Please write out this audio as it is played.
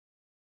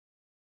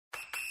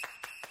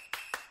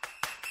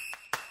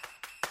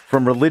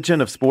From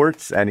Religion of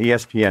Sports and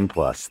ESPN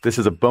Plus, this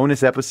is a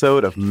bonus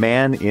episode of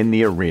Man in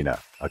the Arena,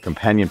 a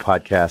companion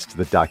podcast to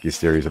the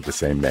docuseries of the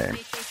same name.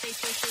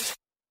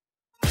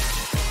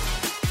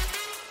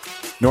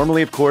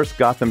 Normally, of course,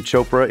 Gotham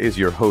Chopra is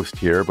your host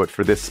here, but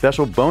for this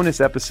special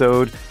bonus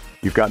episode,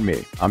 you've got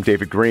me. I'm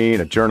David Greene,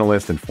 a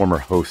journalist and former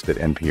host at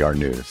NPR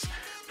News.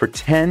 For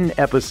 10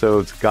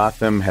 episodes,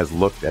 Gotham has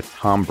looked at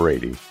Tom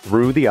Brady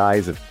through the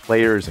eyes of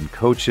players and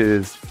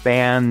coaches,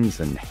 fans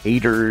and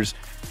haters,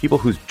 people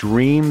whose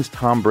dreams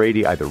Tom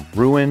Brady either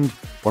ruined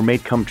or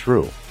made come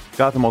true.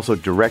 Gotham also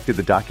directed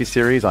the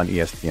docuseries on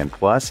ESPN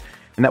Plus,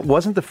 and that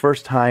wasn't the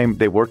first time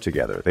they worked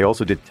together. They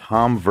also did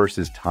Tom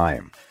versus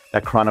Time.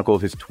 That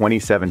chronicled his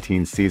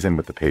 2017 season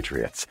with the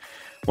Patriots.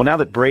 Well, now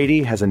that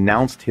Brady has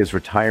announced his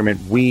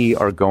retirement, we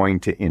are going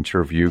to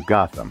interview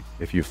Gotham.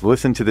 If you've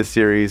listened to this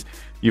series,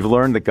 you've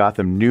learned that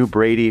Gotham knew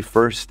Brady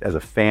first as a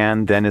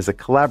fan, then as a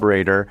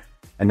collaborator,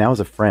 and now as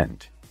a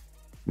friend.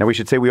 Now, we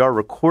should say we are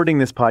recording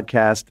this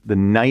podcast the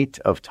night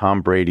of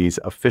Tom Brady's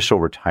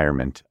official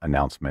retirement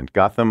announcement.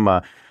 Gotham,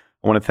 I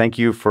want to thank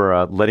you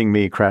for letting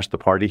me crash the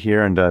party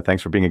here, and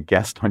thanks for being a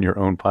guest on your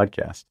own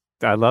podcast.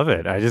 I love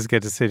it. I just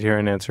get to sit here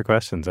and answer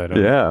questions.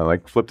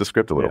 Like flip the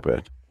script a little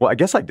bit. Well, I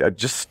guess I'd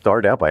just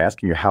start out by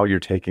asking you how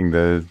you're taking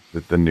the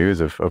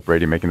news of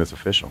Brady making this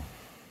official.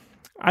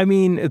 I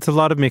mean, it's a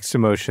lot of mixed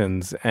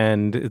emotions,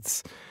 and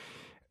it's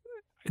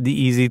the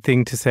easy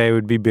thing to say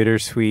would be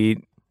bittersweet.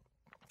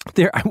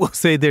 I will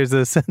say there's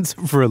a sense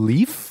of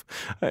relief.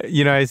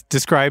 I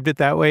described it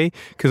that way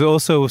because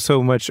also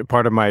so much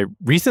part of my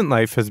recent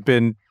life has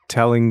been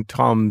telling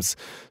Tom's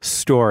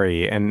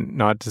story, and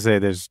not to say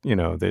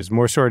there's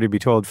more story to be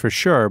told for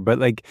sure, but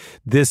like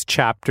this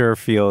chapter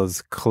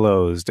feels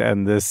closed,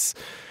 and this,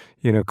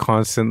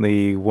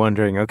 constantly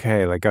wondering,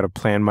 okay, like got to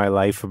plan my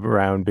life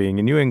around being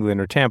in New England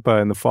or Tampa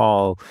in the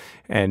fall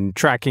and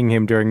tracking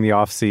him during the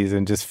off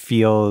season just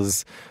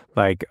feels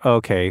like,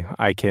 okay,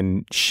 I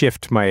can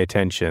shift my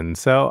attention.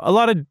 So a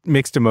lot of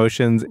mixed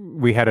emotions.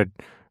 We had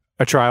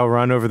a trial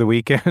run over the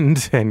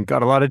weekend and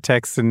got a lot of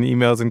texts and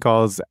emails and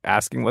calls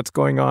asking what's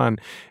going on.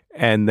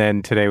 And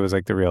then today was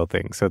like the real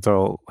thing. So it's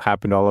all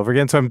happened all over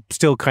again. So I'm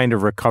still kind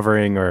of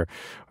recovering or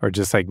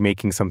just like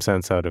making some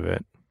sense out of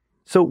it.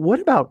 So what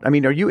about,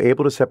 are you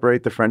able to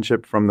separate the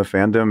friendship from the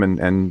fandom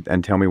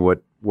and tell me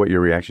what your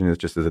reaction is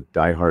just as a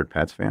diehard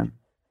Pats fan?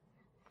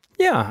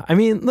 Yeah.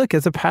 Look,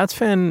 as a Pats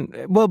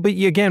fan, but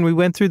again, we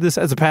went through this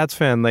as a Pats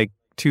fan like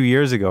 2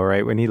 years ago,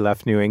 right? When he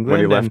left New England. When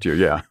he left you,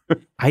 yeah.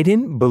 I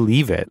didn't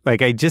believe it.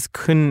 Like, I just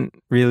couldn't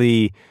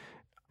really,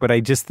 but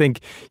I just think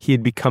he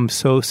had become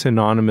so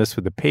synonymous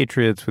with the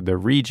Patriots, with the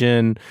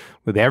region,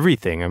 with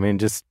everything.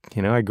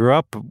 I grew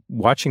up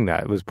watching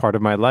that. It was part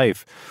of my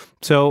life.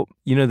 So,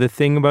 the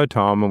thing about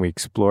Tom, and we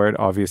explore it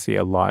obviously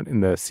a lot in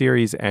the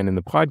series and in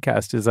the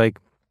podcast, is like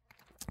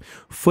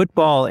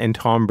football and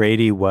Tom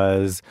Brady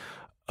was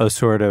a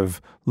sort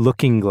of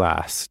looking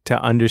glass to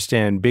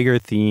understand bigger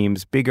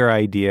themes, bigger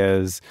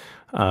ideas,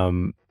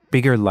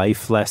 bigger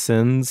life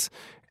lessons.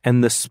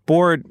 And the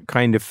sport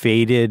kind of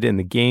faded and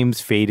the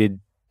games faded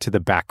to the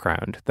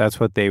background. That's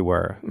what they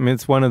were.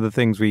 It's one of the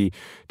things we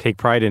take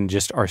pride in,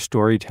 just our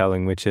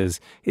storytelling, which is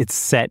it's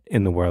set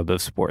in the world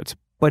of sports.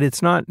 But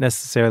it's not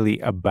necessarily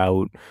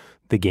about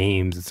the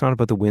games. It's not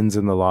about the wins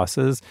and the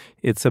losses.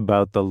 It's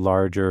about the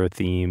larger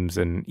themes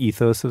and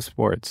ethos of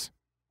sports.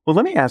 Well,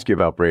 let me ask you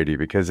about Brady,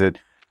 because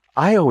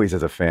I always,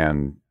 as a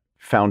fan,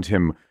 found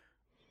him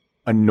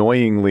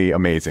annoyingly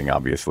amazing,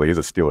 obviously, as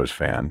a Steelers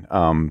fan.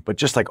 But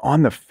just like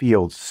on the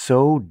field,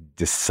 so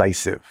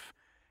decisive.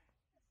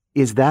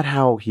 Is that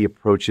how he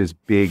approaches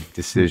big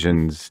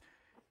decisions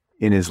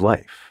in his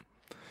life?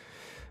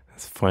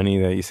 It's funny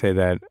that you say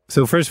that.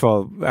 So first of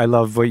all, I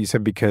love what you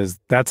said, because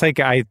that's like,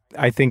 I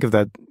think of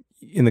that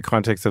in the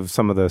context of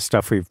some of the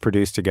stuff we've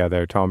produced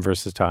together, Tom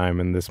versus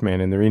Time and this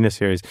Man in the Arena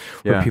series,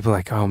 where people are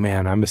like, oh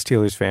man, I'm a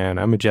Steelers fan,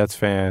 I'm a Jets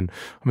fan,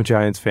 I'm a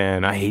Giants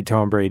fan, I hate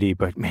Tom Brady,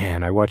 but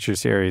man, I watched your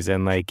series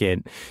and like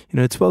it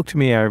spoke to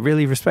me. I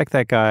really respect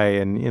that guy,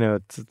 and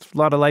it's a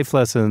lot of life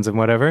lessons and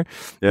whatever.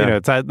 Yeah.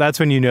 That's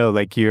when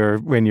like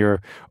when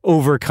you're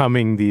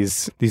overcoming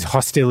these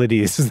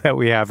hostilities that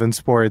we have in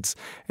sports,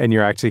 and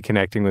you're actually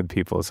connecting with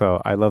people.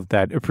 So I love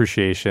that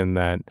appreciation,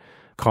 that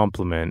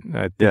compliment.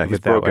 He's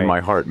broken my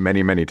heart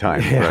many, many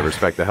times, but I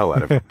respect the hell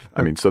out of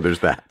him. So there's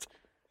that.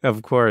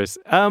 Of course.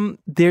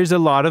 There's a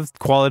lot of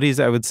qualities,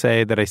 I would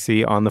say, that I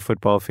see on the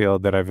football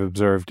field that I've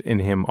observed in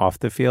him off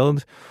the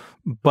field.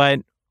 But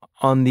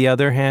on the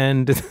other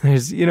hand,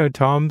 there's,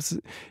 Tom's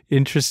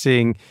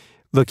interesting.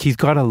 Look, he's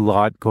got a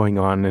lot going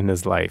on in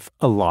his life,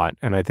 a lot.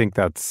 And I think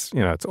that's,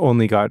 it's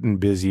only gotten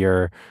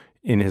busier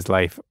in his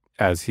life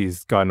as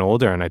he's gotten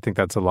older. And I think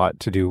that's a lot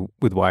to do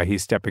with why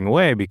he's stepping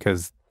away,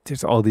 because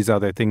there's all these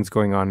other things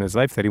going on in his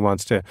life that he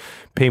wants to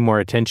pay more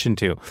attention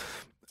to.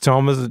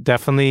 Tom is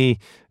definitely,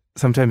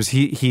 sometimes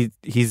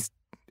he's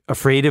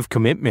afraid of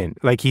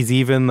commitment. Like he's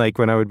even like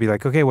when I would be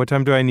like, okay, what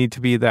time do I need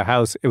to be at the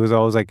house? It was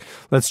always like,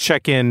 let's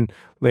check in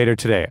later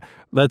today.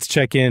 Let's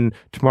check in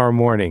tomorrow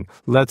morning.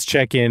 Let's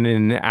check in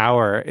an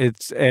hour.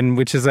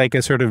 Which is like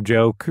a sort of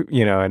joke,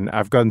 and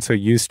I've gotten so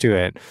used to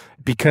it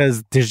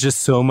because there's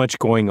just so much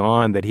going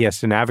on that he has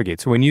to navigate.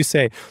 So when you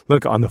say,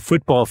 look, on the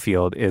football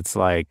field, it's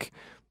like,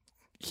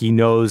 he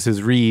knows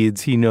his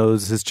reads, he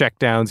knows his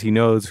checkdowns, he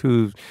knows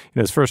who,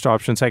 his first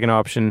option, second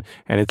option,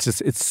 and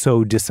it's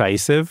so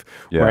decisive.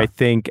 Yeah. Where I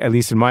think, at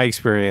least in my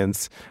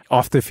experience,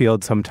 off the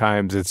field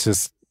sometimes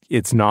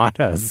it's not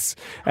as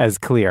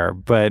clear,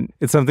 but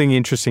it's something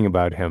interesting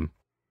about him.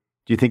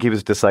 Do you think he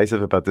was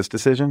decisive about this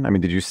decision? I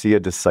mean, did you see a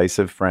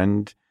decisive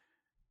friend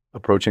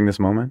approaching this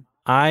moment?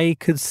 I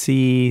could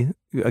see,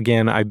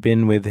 again, I've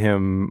been with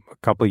him a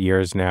couple of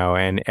years now,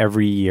 and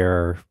every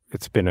year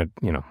it's been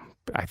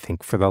I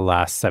think for the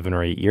last 7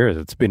 or 8 years,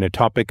 it's been a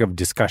topic of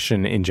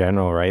discussion in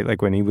general, right?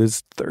 Like when he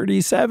was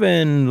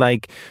 37,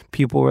 like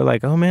people were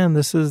like, oh man,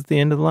 this is the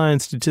end of the line.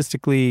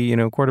 Statistically,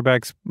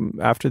 quarterbacks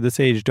after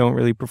this age don't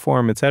really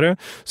perform, et cetera.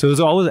 So it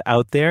was always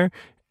out there.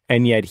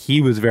 And yet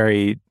he was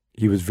very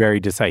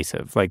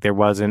decisive. Like there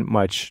wasn't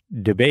much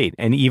debate.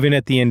 And even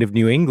at the end of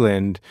New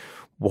England,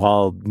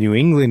 while New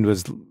England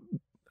was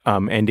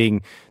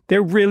ending,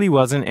 there really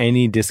wasn't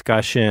any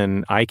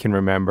discussion I can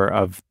remember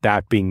of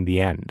that being the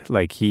end.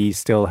 Like he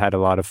still had a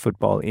lot of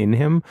football in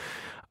him.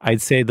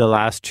 I'd say the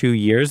last 2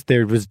 years,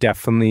 there was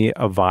definitely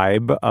a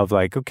vibe of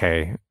like,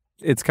 okay,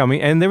 it's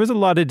coming. And there was a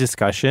lot of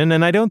discussion.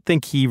 And I don't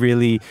think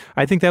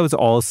I think that was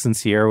all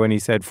sincere when he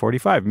said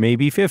 45,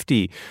 maybe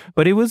 50.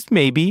 But it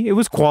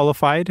was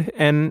qualified.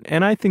 And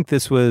I think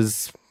this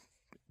was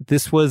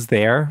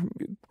there,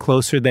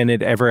 closer than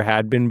it ever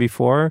had been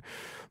before.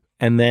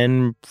 And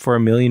then for a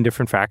million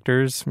different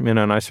factors, and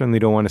I certainly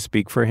don't want to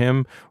speak for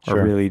him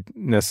or really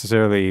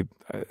necessarily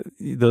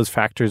those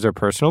factors are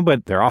personal,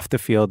 but they're off the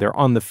field, they're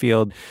on the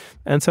field.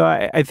 And so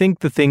I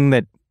think the thing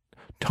that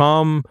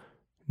Tom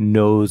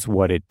knows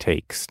what it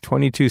takes.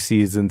 22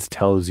 seasons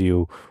tells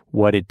you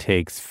what it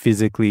takes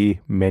physically,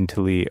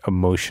 mentally,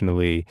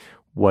 emotionally,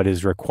 what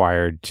is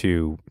required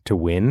to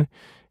win.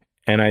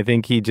 And I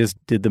think he just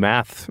did the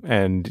math,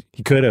 and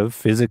he could have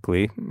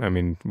physically. I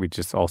mean, we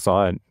just all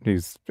saw it.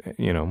 He's,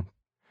 in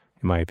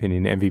my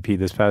opinion, MVP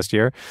this past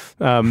year.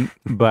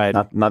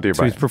 But not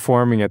so he's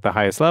performing at the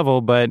highest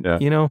level. But,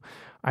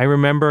 I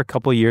remember a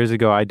couple of years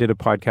ago, I did a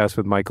podcast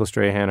with Michael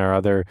Strahan, our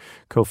other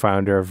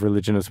co-founder of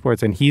Religion of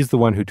Sports. And he's the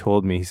one who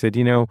told me, he said,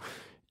 you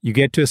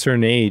get to a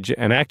certain age,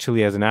 and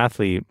actually as an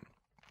athlete,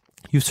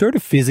 you've sort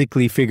of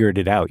physically figured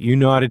it out. You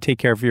know how to take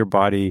care of your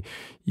body.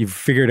 You've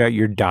figured out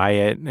your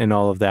diet and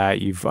all of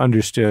that. You've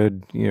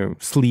understood,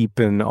 sleep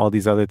and all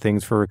these other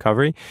things for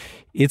recovery.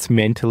 It's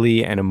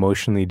mentally and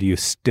emotionally, do you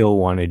still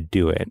want to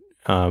do it?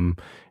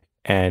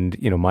 And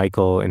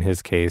Michael, in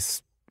his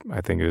case, I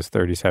think it was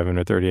 37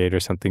 or 38 or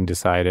something,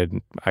 decided,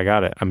 I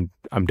got it.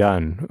 I'm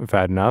done. I've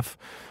had enough.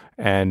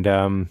 And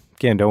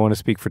again, don't want to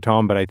speak for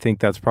Tom, but I think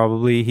that's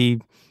probably he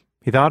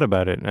thought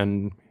about it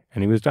and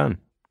he was done.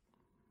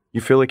 You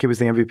feel like he was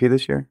the MVP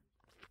this year?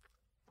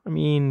 I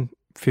mean,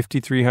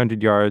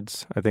 5,300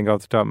 yards, I think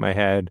off the top of my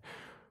head,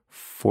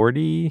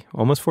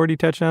 almost 40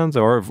 touchdowns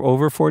or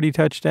over 40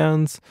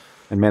 touchdowns.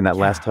 And man, that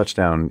last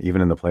touchdown,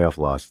 even in the playoff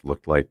loss,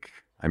 looked like,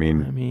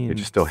 it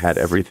just still had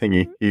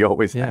everything he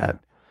always had.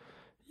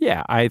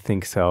 Yeah, I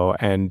think so.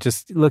 And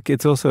just look,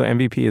 it's also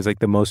MVP is like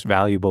the most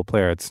valuable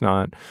player. It's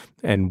not,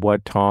 and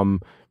what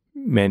Tom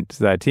meant to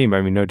that team.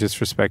 I mean, no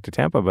disrespect to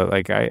Tampa, but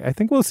like I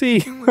think we'll see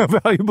how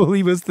valuable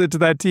he was to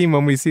that team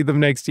when we see them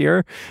next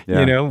year.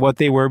 Yeah. What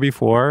they were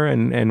before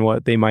and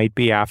what they might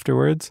be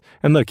afterwards.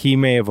 And look, he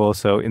may have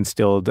also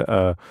instilled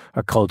a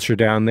culture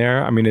down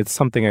there. I mean, it's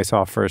something I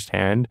saw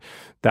firsthand.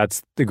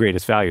 That's the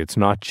greatest value. It's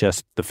not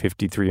just the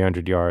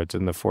 5,300 yards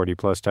and the 40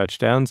 plus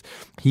touchdowns.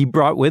 He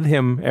brought with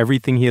him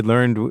everything he had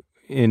learned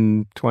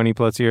in 20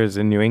 plus years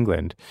in New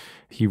England.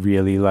 He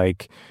really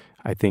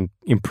I think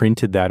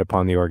imprinted that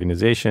upon the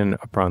organization,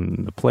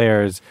 upon the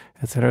players,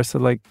 et cetera.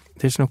 So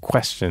there's no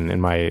question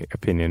in my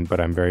opinion, but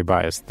I'm very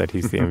biased that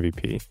he's the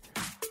MVP.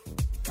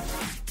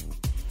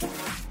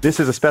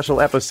 This is a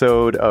special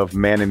episode of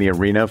Man in the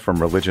Arena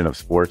from Religion of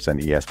Sports and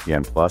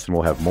ESPN Plus, and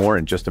we'll have more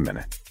in just a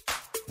minute.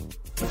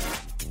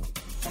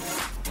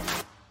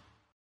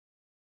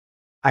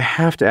 I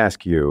have to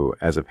ask you,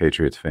 as a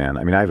Patriots fan,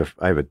 I mean, I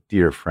have a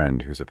dear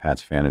friend who's a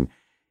Pats fan, and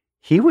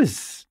he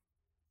was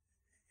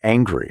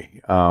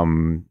angry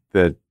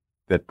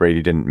that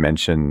Brady didn't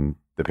mention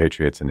the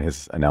Patriots in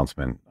his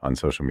announcement on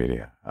social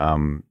media.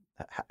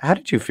 How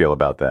did you feel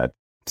about that?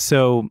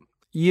 So,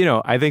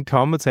 I think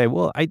Tom would say,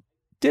 well, I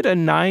did a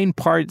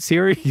 9-part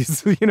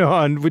series,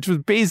 on which was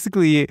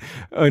basically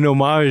an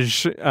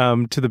homage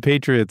to the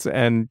Patriots,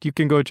 and you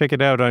can go check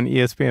it out on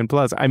ESPN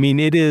Plus. I mean,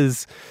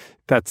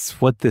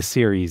 that's what the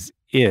series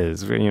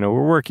is. We're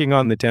working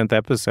on the 10th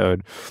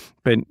episode,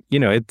 but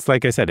it's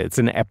like I said, it's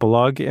an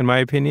epilogue in my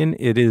opinion.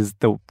 It is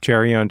the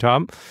cherry on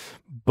top,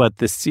 but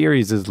the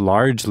series is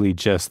largely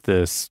just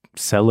this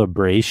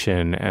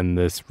celebration and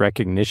this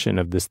recognition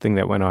of this thing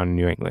that went on in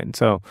New England.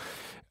 So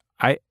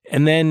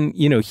and then,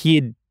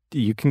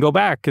 you can go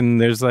back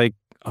and there's like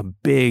a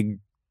big,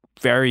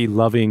 very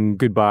loving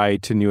goodbye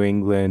to New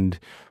England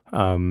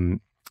 2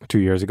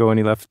 years ago when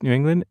he left New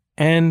England.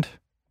 And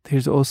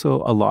there's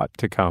also a lot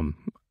to come.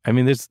 I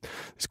mean, there's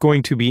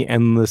going to be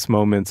endless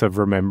moments of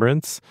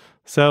remembrance.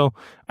 So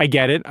I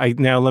get it.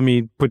 Now let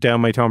me put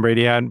down my Tom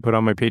Brady hat and put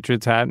on my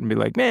Patriots hat and be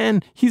like,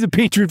 man, he's a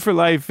Patriot for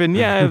life. And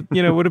yeah,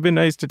 would have been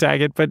nice to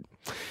tag it. But,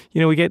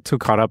 we get so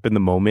caught up in the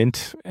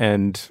moment.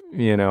 And,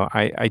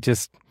 I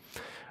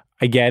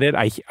get it.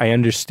 I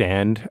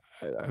understand.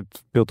 I've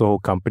built a whole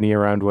company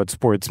around what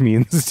sports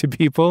means to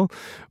people.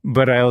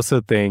 But I also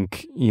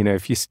think,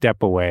 if you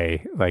step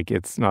away, like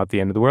it's not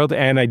the end of the world.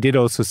 And I did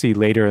also see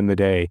later in the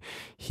day,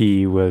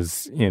 he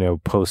was,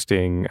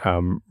 posting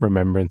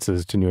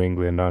remembrances to New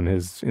England on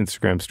his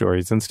Instagram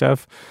stories and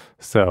stuff.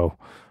 So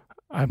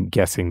I'm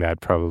guessing that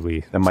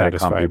probably might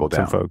have calmed people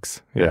some down.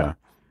 Folks. Yeah.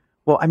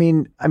 Well, I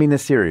mean, the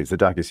series, the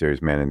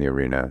docuseries Man in the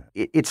Arena,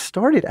 it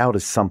started out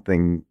as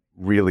something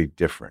really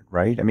different,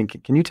 right? I mean,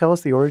 can you tell us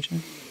the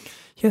origin?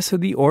 Yeah, so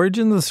the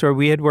origin of the story,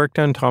 we had worked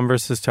on Tom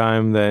versus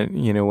Time that,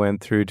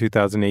 went through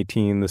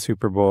 2018, the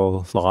Super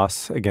Bowl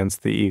loss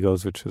against the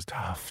Eagles, which was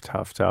tough.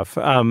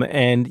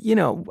 And,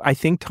 I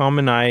think Tom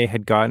and I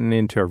had gotten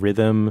into a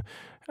rhythm,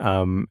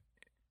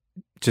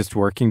 just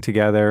working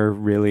together,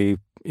 really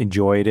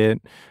enjoyed it.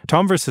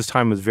 Tom versus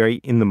Time was very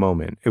in the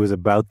moment. It was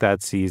about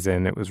that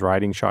season. It was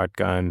riding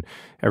shotgun,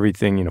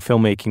 everything,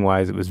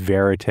 filmmaking-wise, it was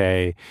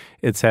verite,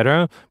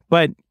 etc.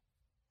 But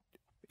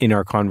in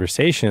our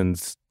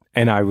conversations,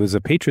 and I was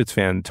a Patriots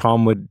fan,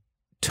 Tom would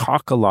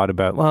talk a lot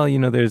about, well,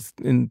 there's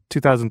in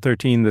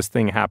 2013 this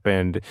thing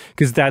happened,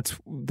 because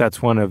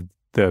that's one of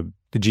the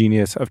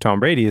genius of Tom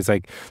Brady is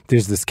like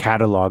there's this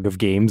catalog of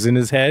games in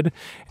his head,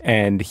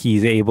 and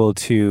he's able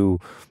to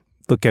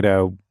look at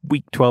a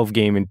Week 12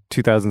 game in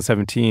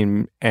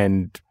 2017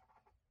 and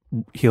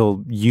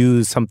he'll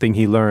use something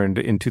he learned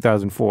in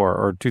 2004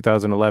 or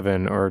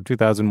 2011 or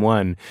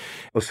 2001.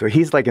 Well, so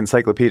he's like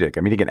encyclopedic.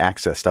 I mean, he can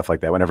access stuff like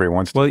that whenever he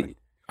wants to. Well,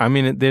 I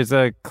mean, there's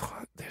a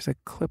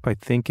clip, I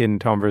think, in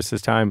Tom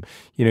versus Time.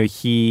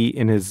 He,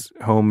 in his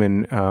home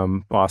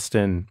in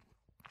Boston,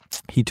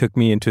 he took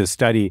me into a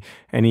study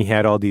and he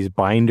had all these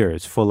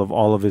binders full of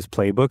all of his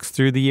playbooks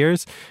through the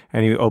years.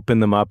 And he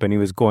opened them up and he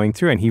was going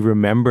through and he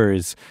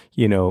remembers,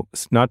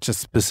 not just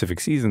specific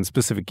seasons,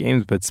 specific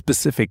games, but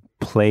specific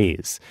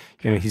plays.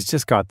 He's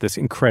just got this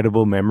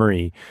incredible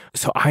memory.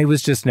 So I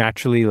was just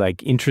naturally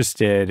like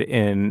interested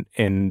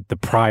in the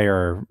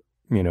prior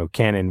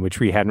canon,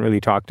 which we hadn't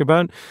really talked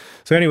about.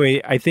 So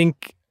anyway, I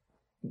think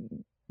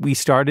we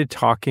started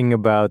talking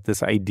about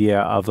this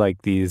idea of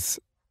like these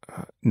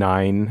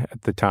 9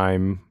 at the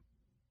time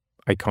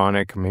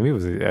iconic, maybe it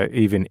was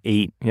even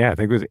 8. Yeah, I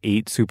think it was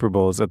 8 Super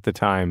Bowls at the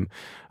time.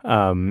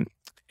 And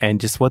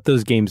just what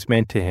those games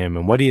meant to him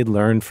and what he had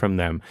learned from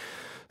them.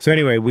 So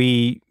anyway,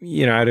 we,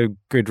 had a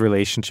good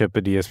relationship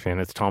at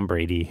ESPN. It's Tom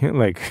Brady.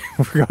 Like,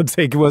 for God's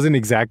sake, it wasn't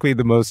exactly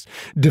the most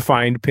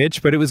defined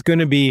pitch, but it was going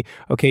to be,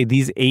 okay,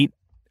 these 8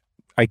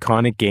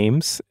 iconic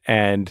games,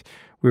 and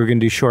we were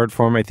going to do short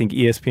form. I think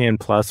ESPN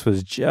Plus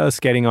was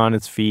just getting on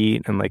its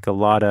feet, and like a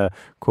lot of,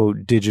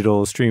 quote,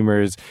 digital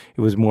streamers,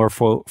 it was more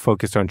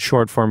focused on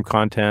short form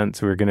content.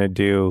 So we were going to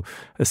do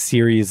a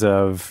series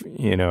of,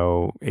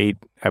 8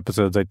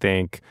 episodes, I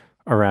think,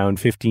 around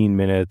 15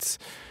 minutes.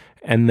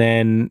 And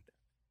then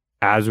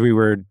as we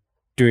were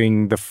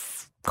doing the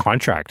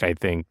contract, I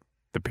think,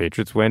 the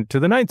Patriots went to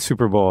the 9th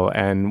Super Bowl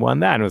and won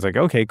that. And it was like,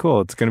 okay,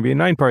 cool. It's going to be a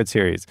 9-part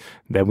series.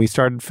 Then we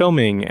started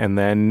filming and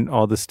then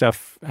all this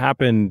stuff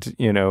happened.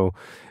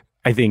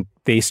 I think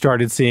they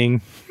started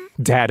seeing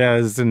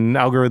datas and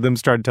algorithms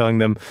started telling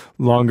them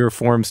longer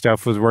form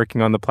stuff was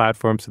working on the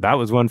platform. So that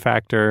was one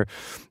factor.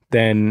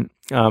 Then,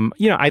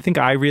 I think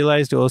I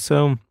realized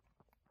also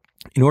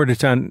in order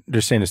to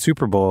understand a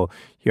Super Bowl,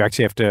 you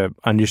actually have to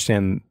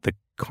understand the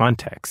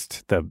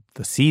context, the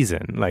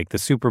season. Like the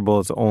Super Bowl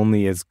is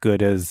only as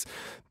good as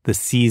the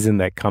season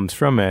that comes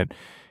from it.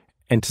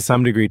 And to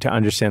some degree, to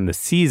understand the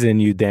season,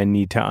 you then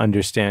need to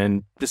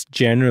understand just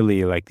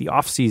generally like the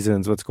off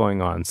seasons, what's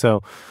going on.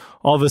 So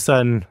all of a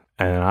sudden,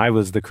 and I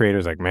was the creator,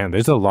 was like, man,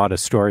 there's a lot of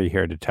story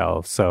here to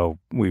tell. So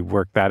we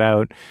worked that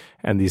out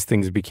and these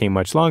things became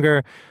much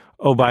longer.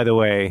 Oh, by the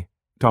way,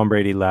 Tom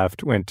Brady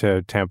left, went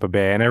to Tampa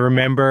Bay. And I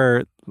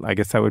remember, I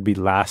guess that would be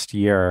last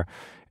year,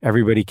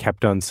 everybody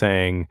kept on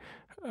saying,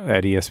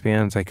 at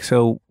ESPN, it's like,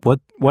 so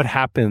what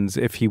happens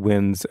if he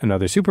wins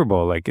another Super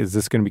Bowl? Like, is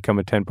this going to become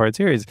a 10-part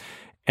series?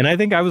 And I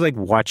think I was like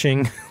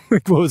watching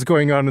like what was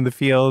going on in the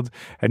field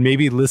and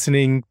maybe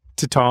listening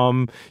to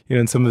Tom,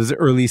 in some of his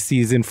early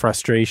season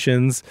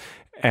frustrations.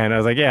 And I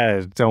was like,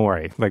 yeah, don't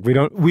worry. Like, we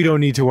don't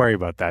need to worry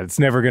about that. It's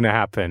never going to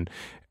happen.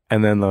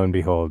 And then lo and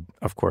behold,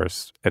 of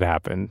course, it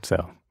happened.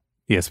 So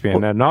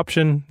ESPN had an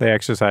option. They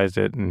exercised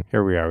it. And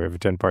here we are. We have a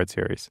 10-part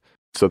series.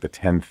 So the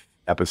 10th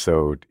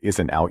episode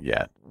isn't out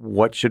yet.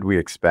 What should we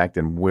expect,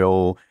 and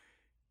will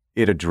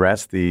it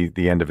address the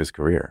end of his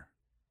career?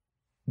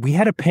 We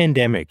had a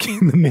pandemic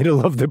in the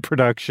middle of the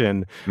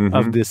production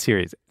of this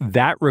series.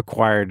 That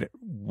required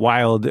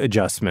wild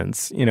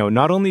adjustments.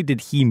 Not only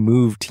did he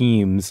move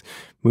teams,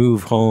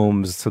 move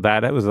homes, so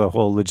that was a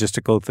whole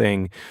logistical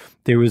thing.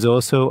 There was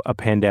also a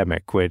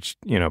pandemic, which,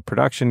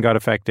 production got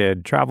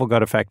affected, travel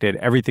got affected,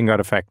 everything got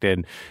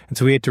affected. And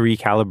so we had to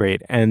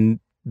recalibrate. And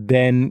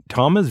then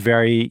Tom is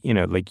very,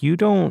 you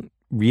don't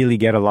really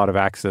get a lot of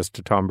access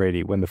to Tom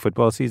Brady when the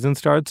football season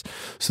starts.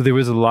 So there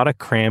was a lot of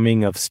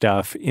cramming of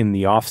stuff in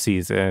the off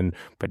season,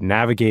 but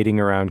navigating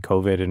around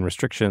COVID and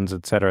restrictions,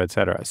 et cetera, et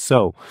cetera.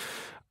 So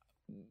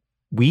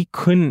we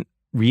couldn't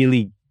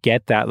really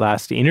get that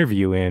last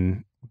interview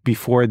in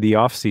before the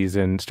off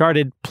season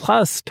started.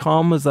 Plus,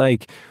 Tom was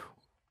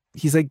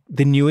he's like,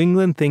 the New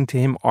England thing to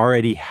him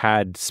already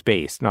had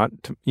space,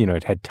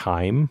 it had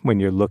time when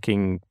you're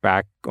looking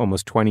back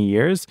almost 20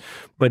 years,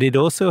 but it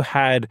also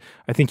had,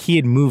 I think he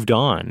had moved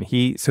on.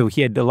 So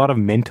he had a lot of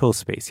mental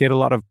space. He had a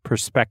lot of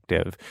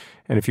perspective.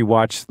 And if you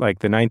watch the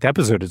 9th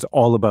episode, it's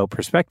all about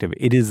perspective.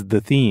 It is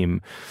the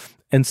theme.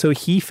 And so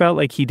he felt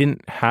like he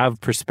didn't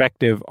have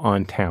perspective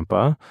on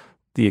Tampa,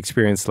 the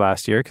experience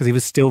last year, because he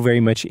was still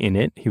very much in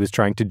it. He was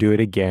trying to do it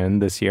again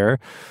this year.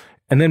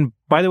 And then,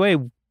 by the way,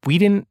 we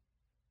didn't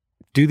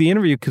do the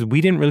interview because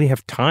we didn't really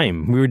have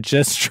time. We were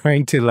just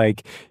trying to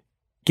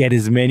get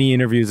as many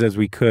interviews as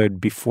we could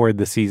before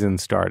the season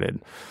started.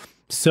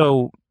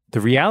 So the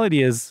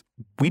reality is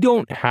we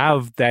don't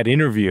have that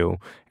interview,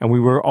 and we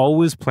were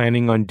always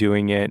planning on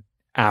doing it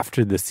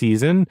after the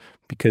season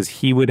because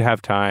he would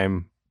have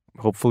time,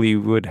 hopefully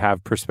would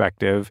have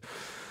perspective.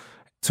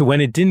 So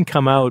when it didn't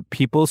come out,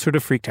 people sort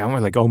of freaked out.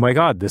 We're like, oh my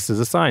God, this is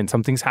a sign.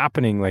 Something's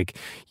happening.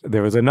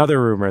 There was another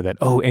rumor that,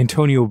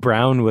 Antonio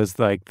Brown was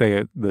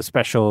the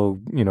special,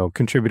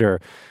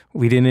 contributor.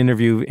 We didn't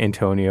interview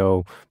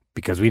Antonio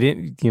because we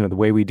didn't, the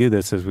way we do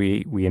this is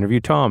we interview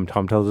Tom.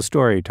 Tom tells a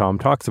story. Tom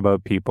talks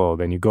about people.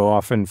 Then you go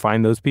off and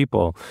find those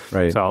people.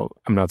 Right. So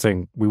I'm not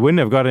saying we wouldn't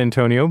have got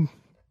Antonio,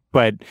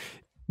 but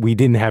we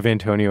didn't have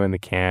Antonio in the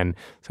can.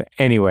 So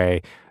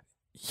anyway,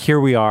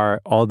 here we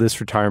are, all this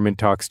retirement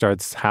talk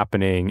starts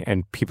happening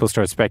and people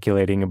start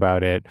speculating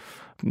about it.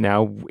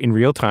 Now, in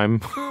real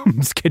time, I'm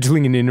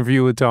scheduling an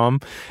interview with Tom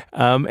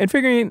and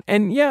figuring,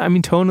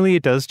 tonally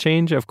it does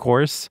change, of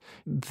course.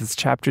 This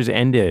chapter's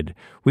ended.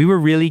 We were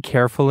really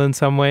careful in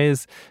some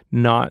ways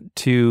not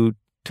to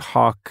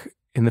talk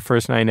in the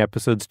first 9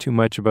 episodes too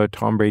much about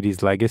Tom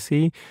Brady's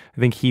legacy. I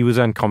think he was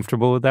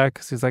uncomfortable with that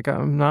because he's like,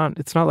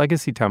 it's not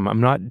legacy time.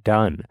 I'm not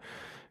done.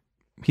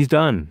 He's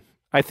done.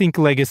 I think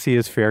legacy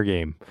is fair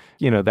game.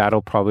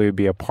 That'll probably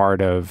be a part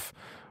of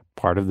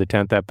the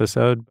 10th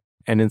episode.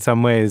 And in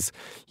some ways,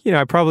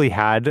 I probably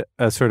had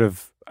a sort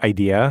of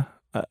idea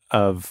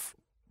of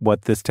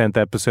what this 10th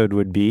episode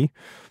would be.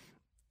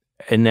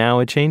 And now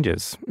it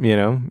changes,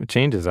 it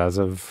changes as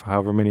of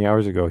however many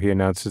hours ago he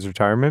announced his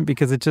retirement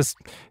because it's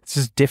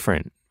just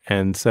different.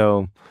 And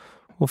so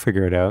we'll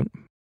figure it out.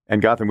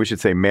 And Gotham, we should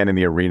say Man in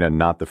the Arena,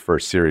 not the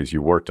first series you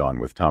worked on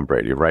with Tom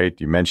Brady, right?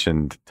 You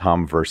mentioned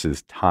Tom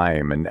versus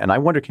Time. And I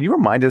wonder, can you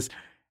remind us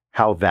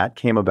how that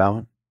came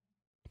about?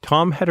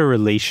 Tom had a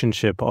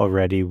relationship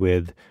already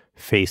with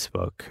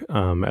Facebook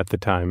at the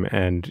time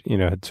and,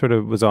 it sort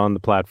of was on the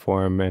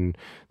platform and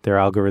their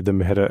algorithm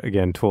had,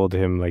 again, told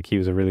him he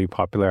was a really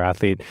popular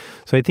athlete.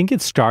 So I think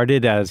it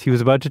started as he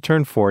was about to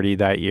turn 40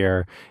 that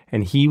year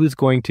and he was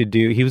going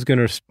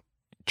to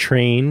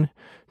train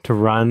to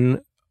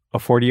run a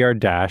 40-yard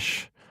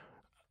dash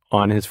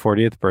on his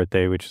 40th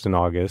birthday, which is in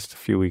August, a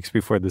few weeks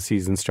before the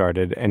season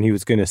started. And he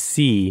was going to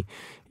see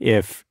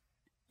if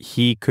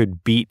he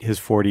could beat his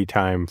 40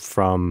 time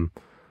from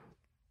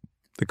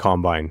the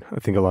combine.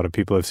 I think a lot of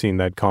people have seen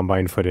that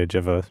combine footage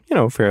of a,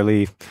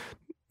 fairly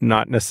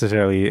not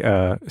necessarily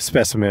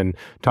specimen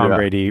Tom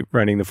Brady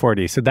running the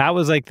 40. So that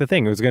was the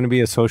thing. It was going to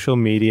be a social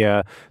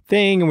media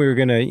thing. And we were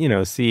going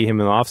to, see him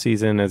in the off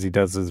season as he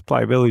does his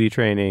pliability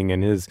training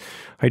and his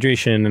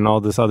hydration and all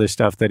this other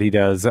stuff that he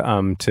does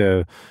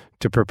to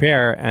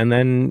prepare. And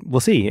then we'll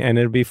see. And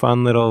it'll be a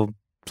fun little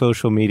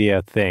social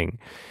media thing.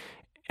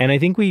 And I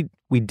think we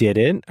did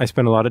it. I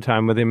spent a lot of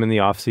time with him in the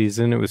off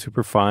season. It was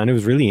super fun. It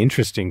was really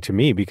interesting to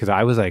me because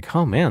I was like,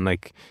 oh man,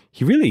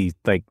 he really,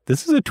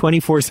 this is a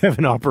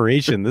 24/7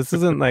 operation. This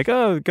isn't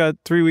got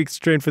 3 weeks to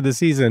train for the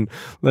season.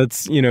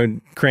 Let's,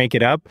 crank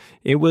it up.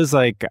 It was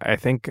I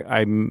think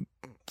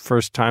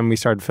first time we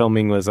started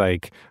filming was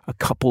a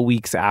couple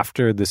weeks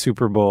after the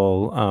Super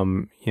Bowl,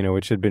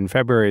 which had been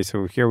February.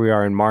 So here we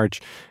are in March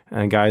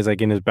and guys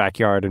in his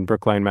backyard in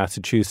Brookline,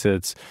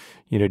 Massachusetts,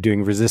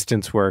 doing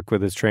resistance work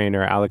with his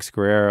trainer, Alex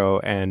Guerrero,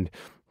 and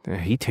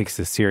he takes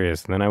this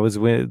serious. And then I was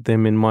with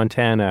him in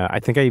Montana. I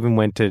think I even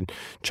went to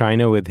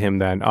China with him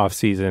that off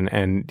season,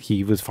 and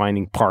he was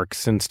finding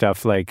parks and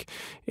stuff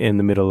in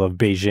the middle of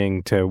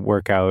Beijing to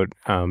work out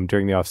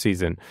during the off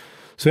season.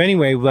 So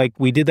anyway,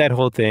 we did that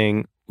whole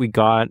thing.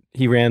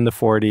 He ran the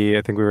 40.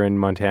 I think we were in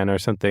Montana or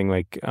something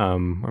or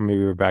maybe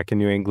we were back in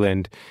New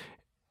England.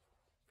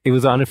 It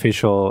was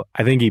unofficial.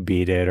 I think he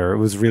beat it or it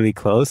was really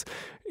close.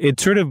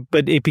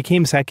 But it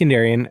became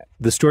secondary. And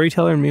the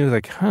storyteller in me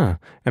was huh.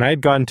 And I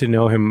had gotten to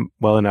know him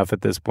well enough at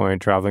this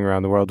point, traveling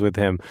around the world with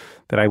him,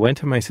 that I went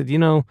to him, I said,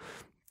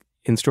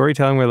 in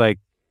storytelling, we're like,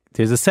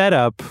 there's a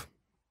setup,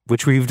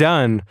 which we've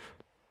done.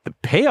 The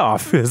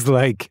payoff is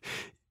like,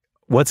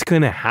 what's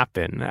going to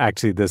happen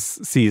actually this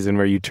season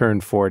where you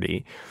turn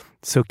 40?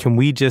 So can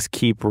we just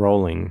keep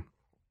rolling?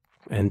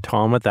 And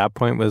Tom at that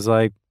point was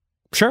like,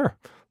 sure.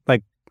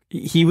 Like,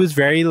 he was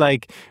very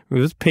like, it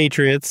was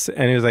Patriots.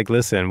 And he was like,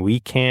 listen, we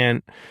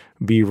can't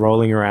be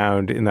rolling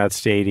around in that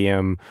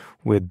stadium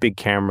with big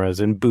cameras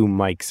and boom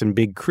mics and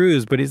big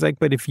crews. But he's like,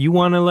 but if you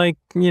want to, like,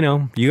 you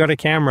know, you got a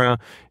camera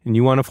and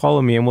you want to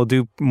follow me and we'll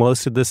do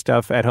most of this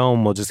stuff at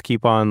home. We'll just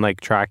keep on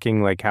like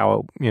tracking like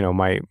how, you know,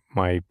 my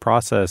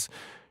process.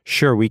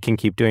 Sure, we can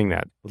keep doing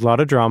that. A lot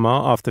of drama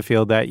off the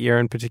field that year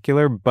in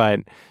particular,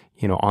 but,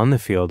 you know, on the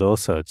field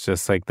also, it's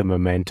just like the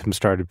momentum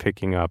started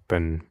picking up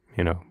and,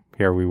 you know,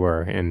 here we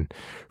were in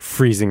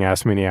freezing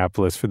ass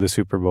Minneapolis for the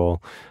Super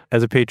Bowl.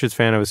 As a Patriots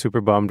fan, I was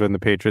super bummed when the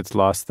Patriots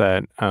lost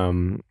that.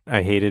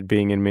 I hated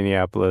being in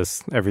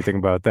Minneapolis. Everything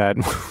about that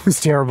was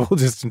terrible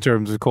just in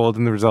terms of cold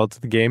and the results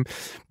of the game.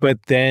 But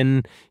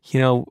then, you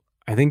know,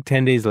 I think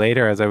 10 days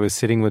later, as I was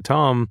sitting with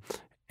Tom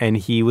and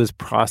he was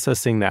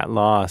processing that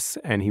loss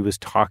and he was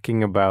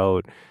talking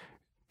about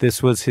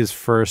this was his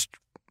first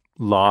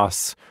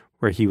loss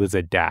where he was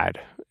a dad.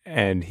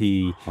 And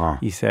he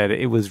said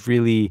it was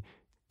really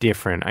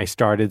different. I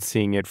started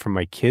seeing it from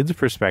my kids'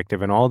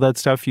 perspective and all that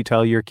stuff you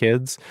tell your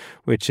kids,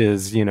 which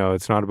is, you know,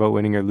 it's not about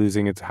winning or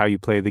losing. It's how you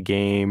play the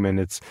game. And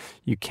it's,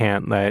 you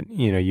can't let,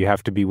 you know, you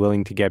have to be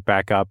willing to get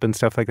back up and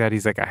stuff like that.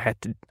 He's like, I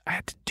had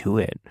to do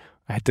it.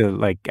 I had to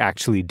like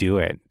actually do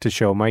it to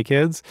show my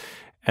kids.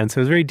 And so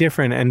it was very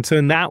different. And so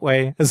in that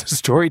way, as a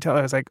storyteller,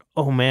 I was like,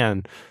 oh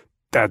man,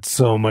 that's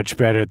so much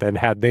better than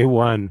had they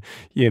won.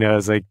 You know,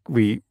 it's like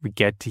we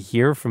get to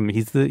hear from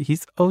he's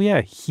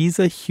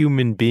a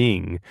human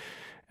being.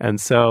 And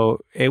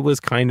so it was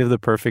kind of the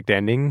perfect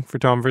ending for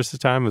Tom versus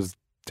Time. It was a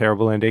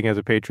terrible ending as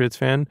a Patriots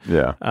fan.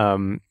 Yeah.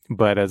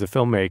 But as a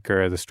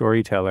filmmaker, as a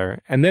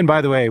storyteller. And then,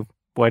 by the way,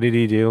 what did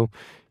he do?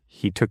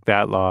 He took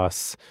that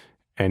loss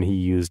and he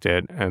used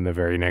it. And the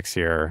very next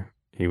year,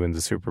 he wins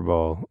the Super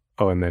Bowl.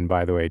 Oh, and then,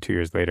 by the way, 2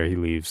 years later, he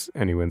leaves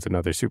and he wins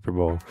another Super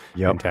Bowl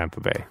in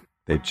Tampa Bay.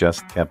 They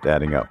just kept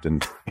adding up,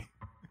 didn't they?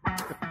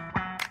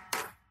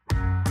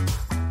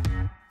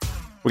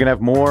 We're going to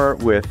have more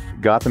with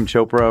Gotham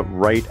Chopra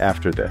right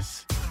after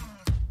this.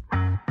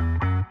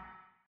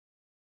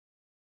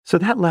 So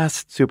that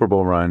last Super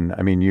Bowl run,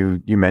 I mean,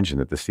 you mentioned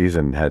that the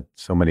season had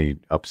so many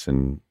ups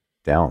and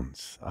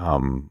downs. I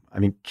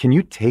mean, can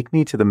you take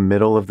me to the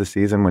middle of the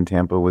season when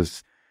Tampa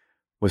was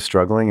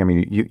struggling? I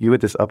mean, you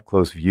had this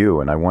up-close view,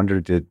 and I wonder,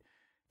 did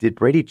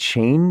Brady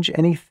change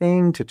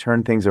anything to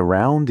turn things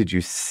around? Did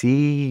you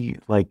see,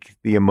 like,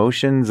 the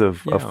emotions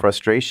of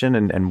frustration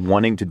and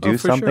wanting to do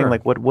something? Sure.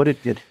 Like, what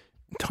did...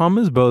 Tom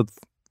is both,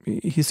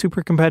 he's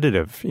super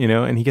competitive, you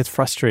know, and he gets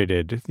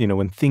frustrated, you know,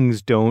 when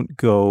things don't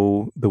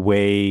go the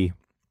way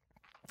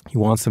he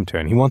wants them to,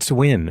 and he wants to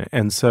win.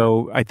 And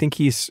so I think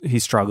he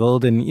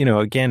struggled. And, you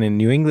know, again, in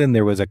New England,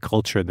 there was a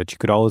culture that you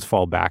could always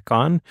fall back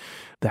on.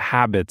 The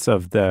habits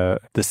of the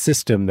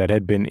system that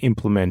had been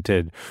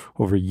implemented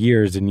over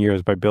years and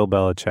years by Bill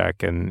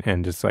Belichick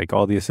and just like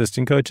all the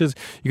assistant coaches,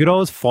 you could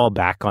always fall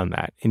back on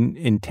that.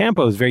 In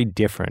Tampa, it was very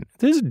different.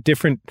 There's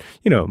different,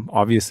 you know,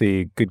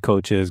 obviously good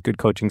coaches, good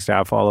coaching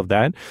staff, all of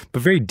that,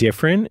 but very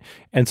different.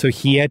 And so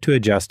he had to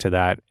adjust to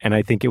that. And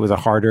I think it was a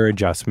harder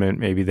adjustment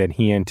maybe than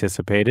he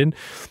anticipated.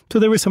 So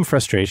there was some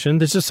frustration.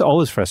 There's just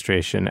always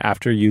frustration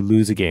after you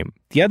lose a game.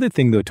 The other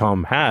thing, though,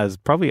 Tom has,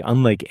 probably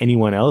unlike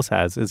anyone else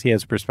has, is he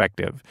has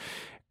perspective.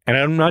 And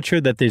I'm not sure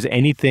that there's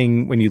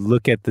anything, when you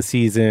look at the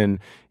season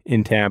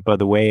in Tampa,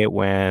 the way it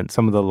went,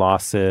 some of the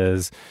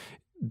losses,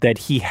 that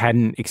he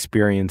hadn't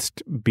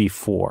experienced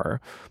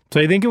before. So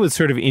I think it was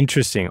sort of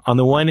interesting. On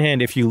the one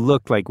hand, if you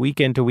look like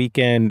weekend to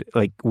weekend,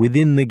 like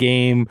within the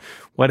game,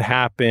 what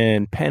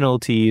happened,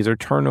 penalties or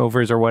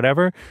turnovers or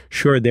whatever,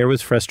 sure, there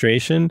was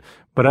frustration.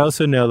 But I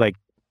also know, like,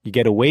 you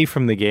get away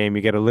from the game,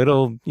 you get a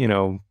little, you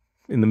know,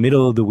 in the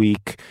middle of the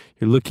week,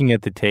 you're looking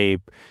at the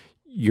tape,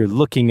 you're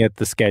looking at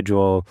the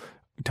schedule.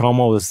 Tom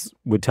always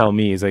would tell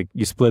me, he's like,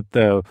 you split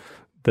the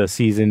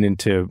season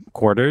into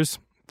quarters,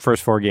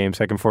 first 4 games,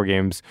 second 4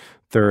 games,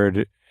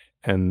 third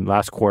and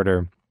last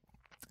quarter.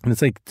 And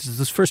it's like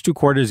those first 2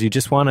 quarters, you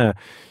just want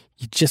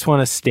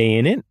to stay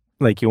in it.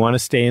 Like, you want to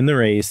stay in the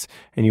race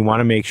and you want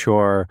to make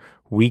sure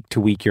week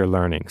to week you're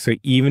learning. So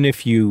even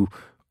if you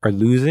are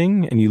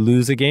losing and you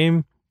lose a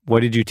game, what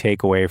did you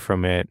take away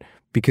from it?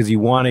 Because you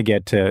want to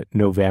get to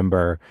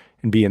November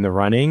and be in the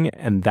running,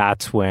 and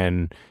that's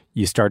when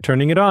you start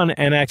turning it on.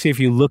 And actually, if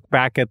you look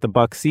back at the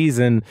Bucs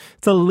season,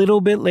 it's a little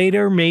bit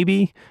later,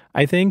 maybe,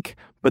 I think,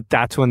 but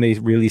that's when they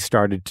really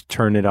started to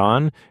turn it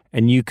on,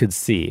 and you could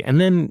see. And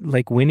then,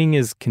 like, winning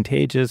is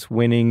contagious.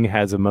 Winning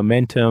has a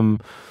momentum,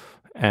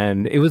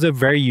 and it was a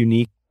very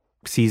unique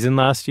season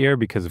last year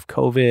because of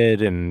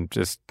COVID and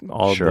just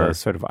all the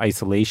sort of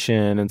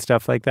isolation and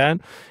stuff like that.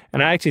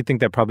 And I actually think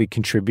that probably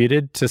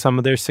contributed to some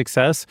of their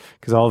success,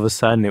 because all of a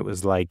sudden it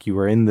was like you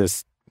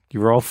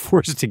were all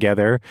forced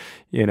together,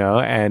 you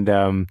know, and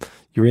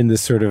you were in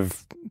this sort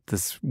of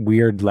this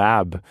weird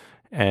lab.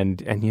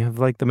 And you have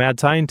like the mad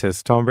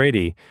scientist, Tom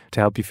Brady, to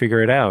help you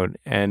figure it out.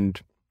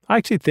 And I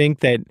actually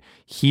think that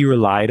he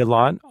relied a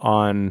lot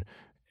on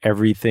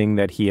everything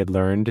that he had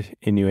learned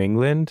in New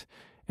England.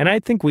 And I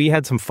think we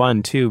had some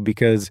fun too,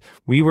 because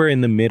we were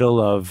in the middle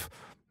of,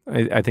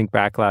 I think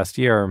back last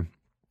year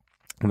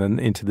and then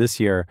into this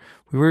year,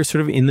 we were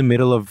sort of in the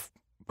middle of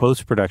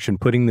post-production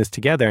putting this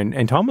together.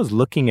 And Tom was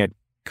looking at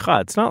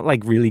cuts, not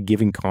like really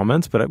giving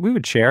comments, but we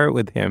would share it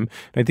with him.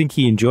 And I think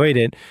he enjoyed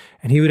it.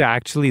 And he would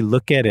actually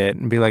look at it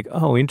and be like,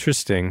 oh,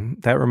 interesting.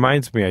 That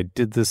reminds me, I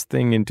did this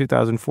thing in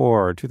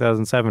 2004 or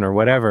 2007 or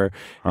whatever.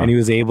 And he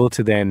was able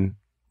to then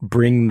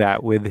bring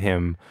that with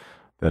him.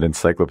 That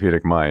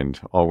encyclopedic mind,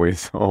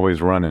 always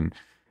running.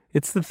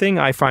 It's the thing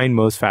I find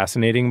most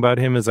fascinating about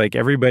him is like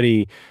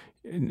everybody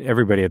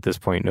at this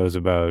point knows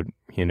about,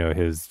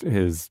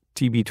 his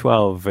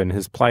TB12 and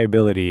his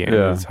pliability and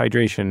his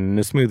hydration and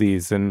his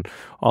smoothies and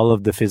all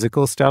of the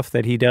physical stuff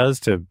that he does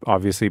to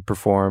obviously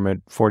perform at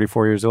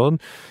 44 years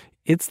old.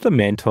 It's the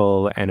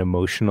mental and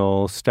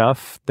emotional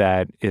stuff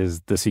that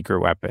is the secret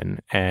weapon.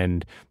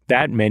 And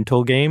that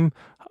mental game,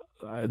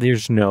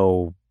 there's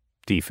no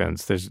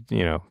defense. There's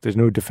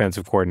no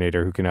defensive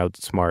coordinator who can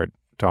outsmart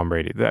Tom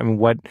Brady. I mean,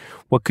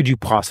 what could you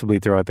possibly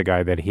throw at the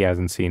guy that he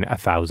hasn't seen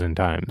 1,000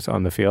 times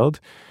on the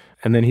field?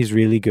 And then he's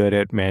really good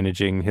at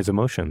managing his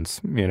emotions.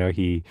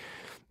 He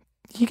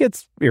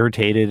gets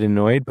irritated,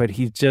 annoyed, but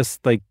he's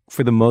just like,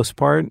 for the most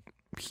part,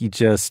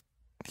 he's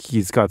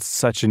got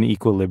such an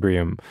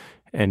equilibrium,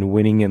 and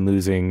winning and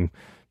losing,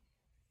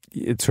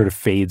 it sort of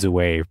fades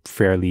away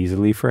fairly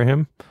easily for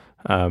him.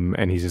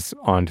 And he's just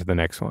on to the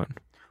next one.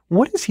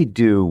 What does he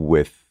do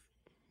with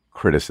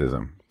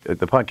criticism?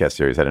 The podcast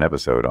series had an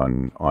episode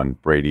on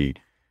Brady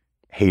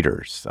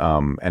haters,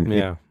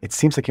 it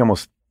seems like he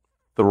almost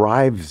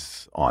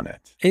thrives on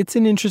it. It's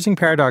an interesting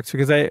paradox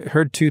because I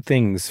heard two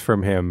things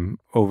from him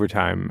over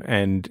time,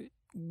 and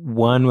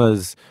one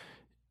was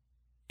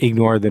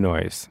ignore the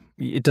noise.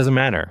 It doesn't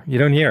matter. You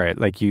don't hear it.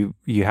 Like you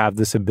have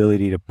this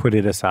ability to put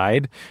it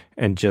aside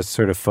and just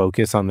sort of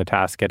focus on the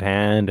task at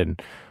hand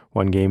and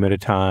one game at a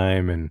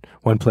time and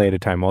one play at a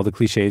time. All the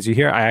cliches you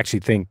hear, I actually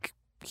think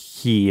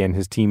he and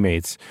his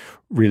teammates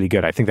really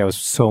good. I think that was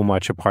so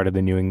much a part of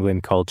the New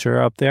England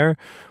culture up there,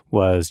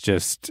 was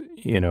just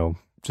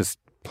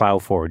plow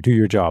forward, do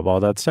your job, all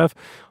that stuff.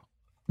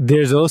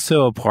 There's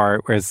also a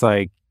part where it's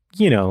like,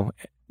 you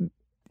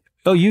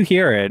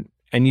hear it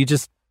and you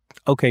just,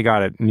 okay,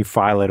 got it. And you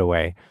file it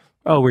away.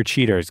 Oh, we're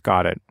cheaters.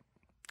 Got it.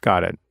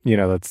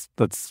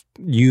 Let's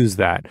use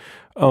that.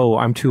 Oh,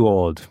 I'm too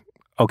old.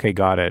 Okay,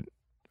 got it.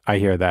 I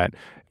hear that.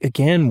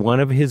 Again, one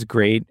of his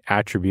great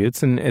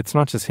attributes, and it's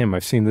not just him,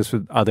 I've seen this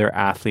with other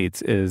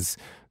athletes, is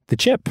the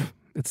chip.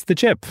 It's the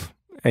chip.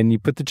 And you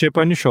put the chip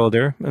on your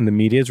shoulder, and the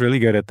media is really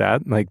good at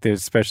that. Like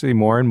there's especially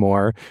more and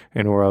more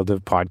in a world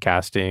of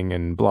podcasting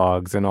and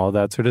blogs and all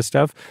that sort of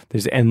stuff.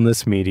 There's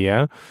endless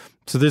media.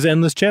 So there's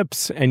endless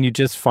chips, and you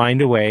just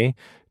find a way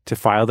to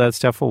file that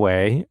stuff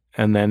away.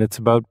 And then it's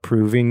about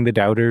proving the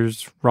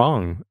doubters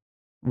wrong.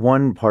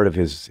 One part of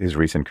his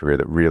recent career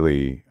that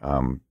really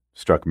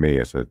struck me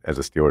as a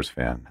Steelers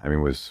fan,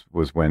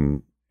 was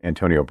when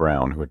Antonio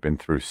Brown, who had been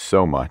through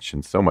so much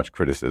and so much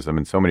criticism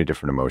and so many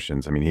different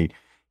emotions,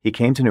 he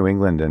came to New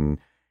England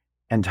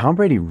and Tom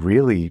Brady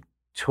really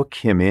took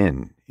him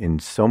in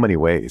so many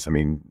ways.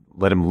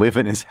 Let him live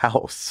in his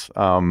house.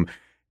 And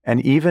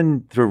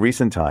even through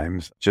recent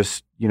times,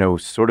 just,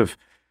 sort of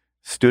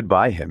stood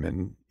by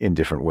him in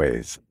different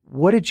ways.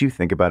 What did you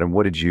think about him?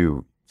 What did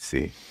you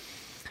see?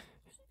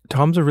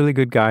 Tom's a really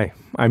good guy.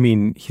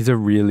 He's a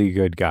really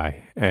good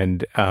guy.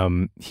 And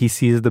he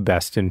sees the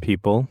best in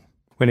people.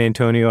 When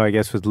Antonio, I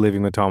guess, was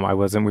living with Tom, I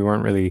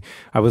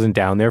wasn't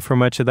down there for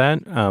much of that.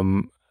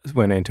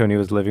 When Antonio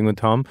was living with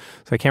Tom.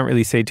 So I can't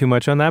really say too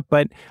much on that.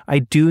 But I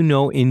do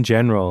know in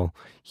general,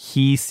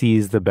 he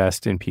sees the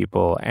best in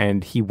people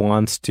and he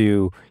wants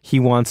to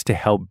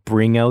help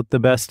bring out the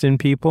best in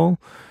people.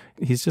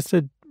 He's just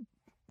a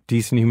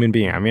decent human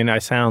being. I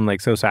sound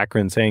like so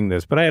saccharine saying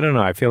this, but I don't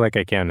know. I feel like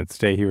I can. It's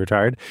the day he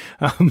retired.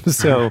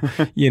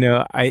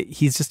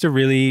 He's just a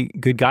really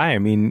good guy.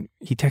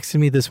 He texted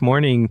me this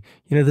morning,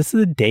 this is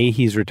the day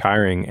he's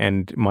retiring.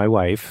 And my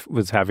wife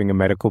was having a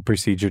medical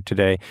procedure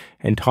today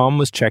and Tom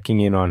was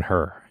checking in on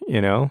her,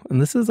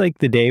 and this is like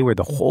the day where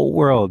the whole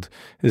world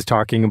is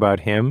talking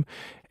about him.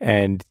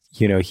 And,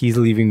 he's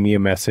leaving me a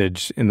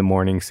message in the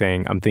morning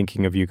saying, I'm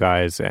thinking of you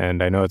guys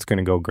and I know it's going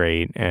to go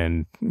great.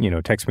 And,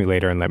 text me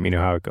later and let me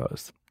know how it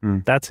goes.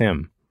 That's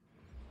him.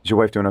 Is your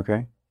wife doing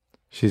okay?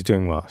 She's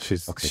doing well.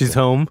 She's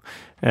home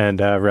and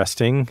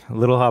resting, a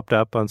little hopped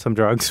up on some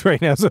drugs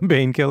right now, some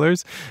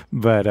painkillers.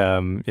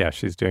 But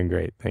she's doing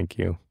great. Thank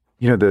you.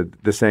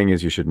 The saying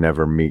is you should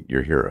never meet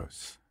your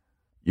heroes.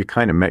 You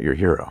kind of met your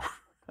hero.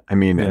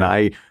 And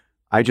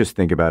I just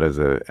think about as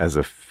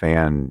a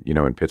fan,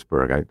 in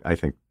Pittsburgh, I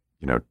think,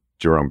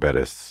 Jerome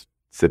Bettis,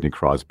 Sidney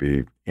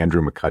Crosby,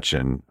 Andrew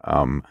McCutcheon.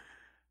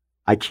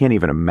 I can't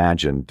even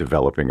imagine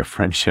developing a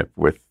friendship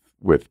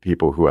with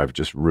people who I've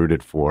just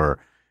rooted for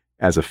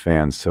as a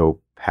fan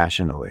so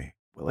passionately.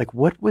 Like,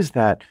 what was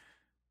that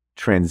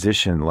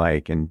transition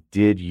like? And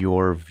did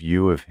your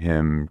view of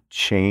him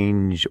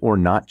change or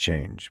not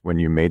change when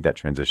you made that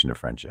transition to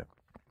friendship?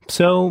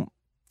 So,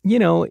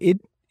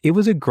 it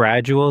was a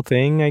gradual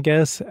thing, I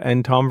guess.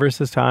 And Tom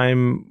versus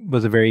Time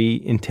was a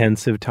very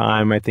intensive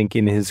time, I think,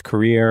 in his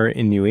career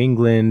in New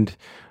England.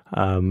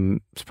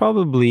 It's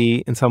probably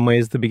in some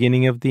ways the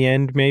beginning of the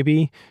end,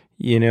 maybe.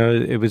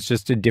 It was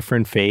just a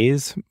different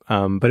phase,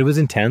 but it was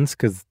intense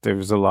because there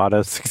was a lot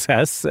of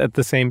success at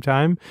the same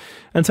time.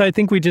 And so I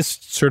think we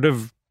just sort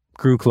of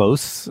grew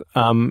close,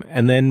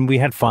 and then we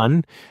had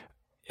fun.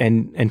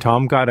 And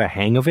Tom got a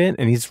hang of it,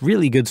 and he's a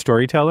really good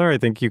storyteller. I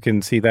think you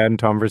can see that in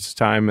Tom versus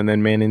Time and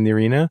then Man in the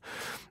Arena.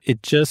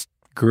 It just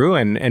grew,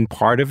 and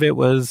part of it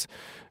was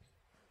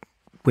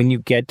when you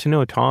get to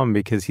know Tom,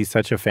 because he's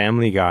such a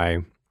family guy,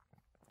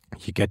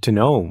 you get to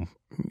know,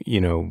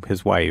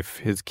 his wife,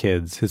 his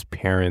kids, his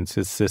parents,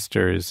 his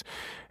sisters.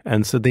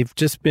 And so they've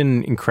just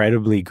been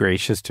incredibly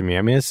gracious to me.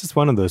 I mean, it's just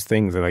one of those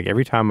things that, like,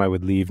 every time I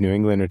would leave New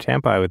England or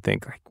Tampa, I would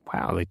think, like,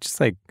 wow,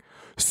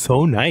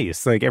 so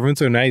nice. Like, everyone's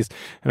so nice.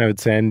 And I would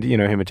send,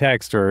 him a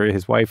text or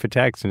his wife a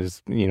text and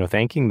just,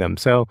 thanking them.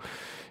 So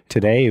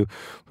today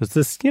was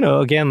this,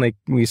 again, like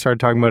we started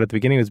talking about at the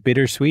beginning, it was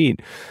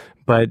bittersweet.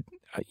 But,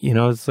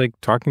 it's like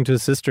talking to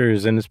his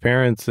sisters and his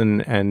parents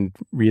and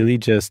really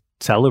just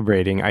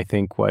celebrating, I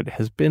think, what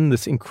has been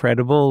this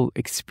incredible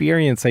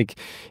experience. Like,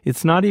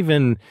 it's not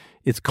even,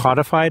 it's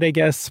codified, I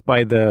guess,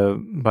 by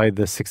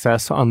the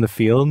success on the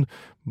field,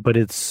 but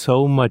it's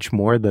so much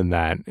more than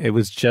that. It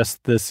was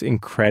just this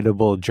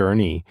incredible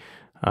journey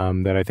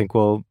that I think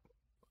we'll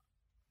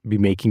be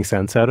making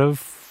sense out of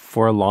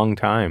for a long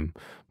time.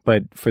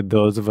 But for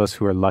those of us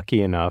who are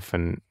lucky enough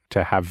and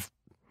to have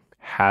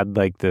had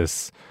like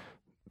this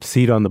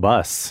seat on the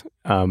bus,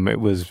 it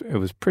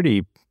was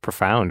pretty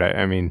profound.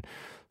 I mean,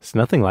 it's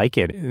nothing like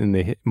it in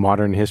the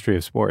modern history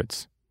of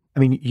sports. I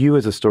mean, you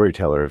as a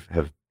storyteller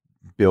have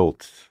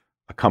built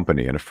a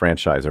company and a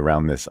franchise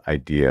around this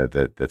idea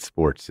that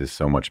sports is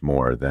so much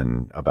more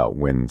than about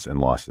wins and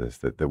losses,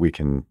 that we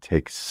can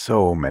take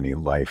so many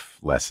life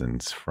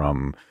lessons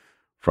from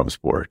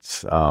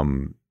sports.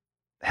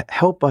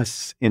 Help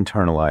us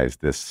internalize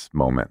this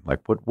moment. Like,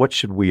 what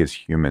should we as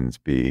humans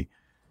be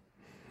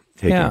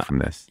taking from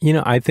this?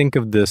 I think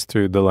of this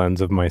through the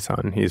lens of my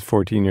son. He's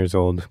 14 years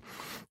old,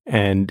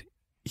 and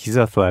he's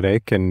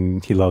athletic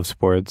and he loves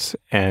sports,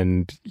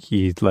 and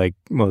he, like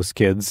most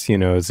kids,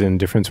 is in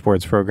different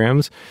sports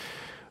programs.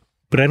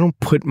 But I don't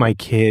put my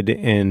kid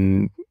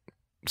in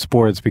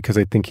sports because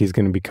I think he's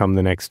going to become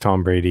the next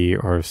Tom Brady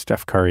or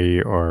Steph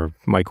Curry or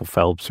Michael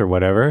Phelps or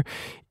whatever.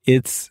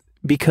 It's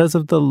because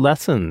of the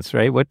lessons,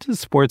 right? What does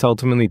sports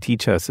ultimately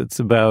teach us? It's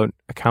about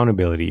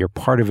accountability. You're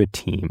part of a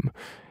team.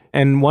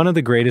 And one of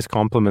the greatest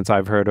compliments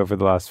I've heard over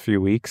the last few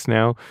weeks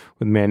now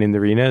with Man in the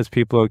Arena is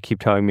people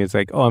keep telling me, it's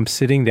like, oh, I'm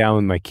sitting down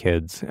with my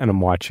kids and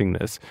I'm watching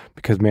this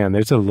because, man,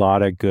 there's a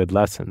lot of good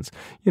lessons.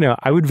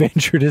 I would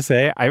venture to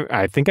say,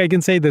 I think I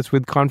can say this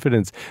with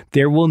confidence,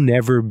 there will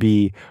never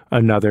be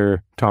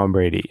another Tom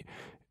Brady.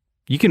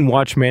 You can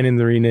watch Man in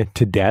the Arena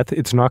to death.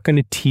 It's not going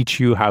to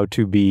teach you how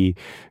to be,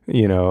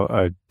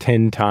 a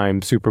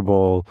 10-time Super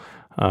Bowl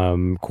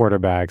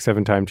quarterback,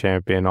 7-time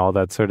champion, all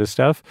that sort of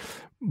stuff.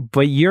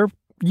 But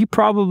you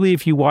probably,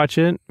 if you watch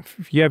it,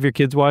 if you have your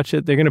kids watch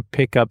it, they're going to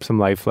pick up some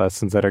life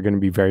lessons that are going to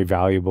be very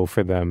valuable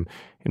for them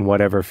in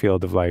whatever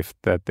field of life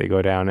that they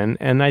go down.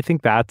 And I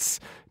think that's,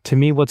 to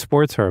me, what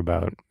sports are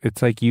about.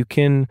 It's like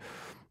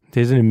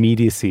there's an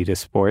immediacy to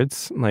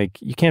sports.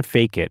 Like, you can't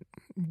fake it.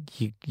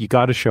 You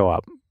got to show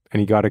up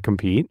and you got to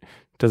compete.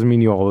 Doesn't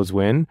mean you always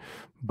win,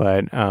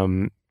 but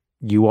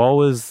you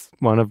always,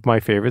 one of my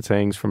favorite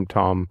sayings from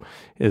Tom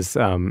is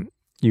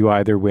you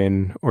either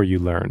win or you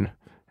learn.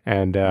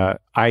 And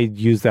I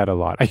use that a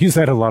lot. I use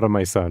that a lot on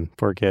my son,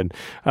 poor kid,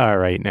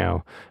 right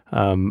now.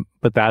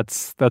 But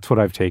that's what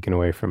I've taken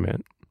away from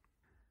it.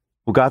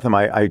 Well, Gotham,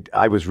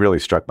 I was really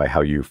struck by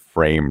how you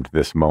framed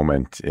this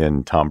moment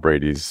in Tom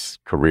Brady's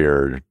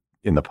career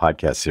in the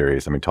podcast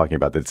series. I mean, talking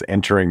about this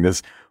entering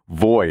this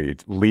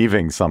void,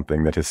 leaving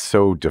something that has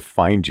so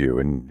defined you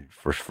and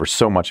for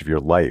so much of your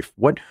life.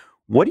 What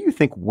do you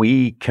think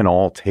we can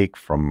all take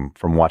from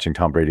watching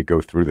Tom Brady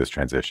go through this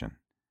transition?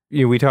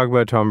 We talk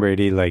about Tom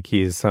Brady like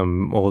he's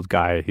some old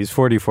guy. He's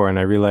 44, and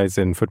I realize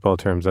in football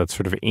terms that's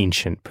sort of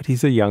ancient, but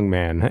he's a young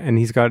man, and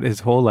he's got his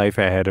whole life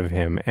ahead of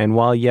him. And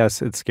while,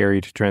 yes, it's scary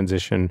to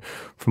transition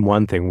from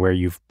one thing where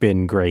you've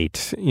been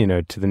great,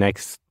 to the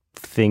next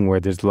thing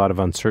where there's a lot of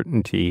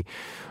uncertainty,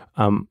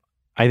 I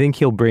think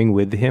he'll bring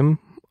with him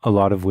a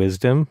lot of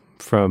wisdom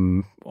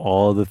from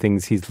all the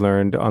things he's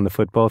learned on the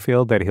football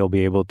field that he'll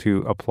be able to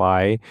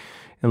apply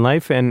in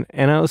life. And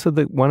also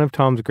one of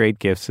Tom's great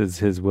gifts is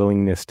his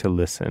willingness to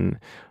listen.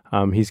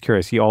 He's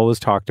curious. He always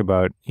talked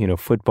about,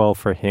 football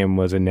for him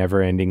was a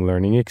never-ending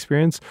learning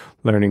experience,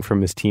 learning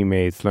from his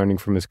teammates, learning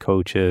from his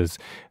coaches,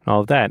 and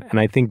all of that. And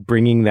I think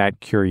bringing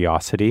that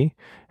curiosity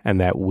and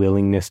that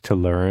willingness to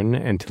learn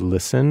and to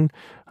listen,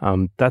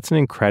 that's an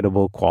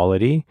incredible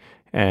quality.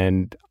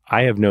 And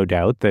I have no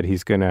doubt that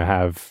he's going to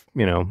have,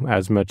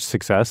 as much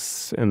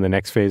success in the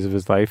next phase of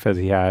his life as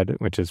he had,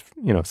 which is,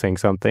 saying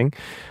something.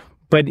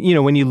 But,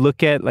 when you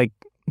look at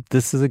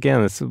this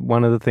is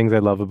one of the things I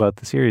love about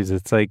the series.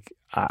 It's like,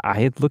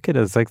 I look at it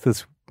as like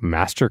this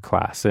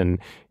masterclass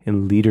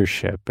in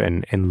leadership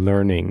and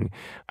learning.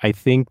 I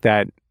think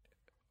that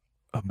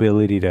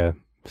ability to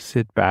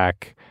sit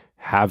back,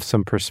 have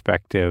some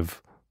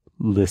perspective,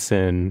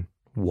 listen,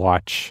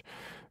 watch,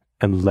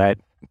 and let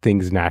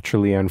things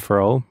naturally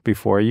unfurl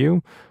before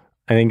you.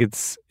 I think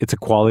it's a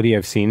quality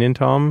I've seen in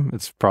Tom.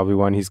 It's probably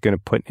one he's going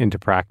to put into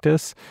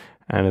practice.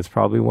 And it's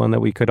probably one that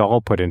we could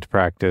all put into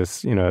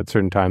practice, at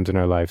certain times in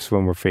our lives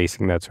when we're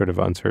facing that sort of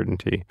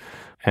uncertainty.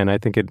 And I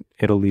think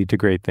it'll lead to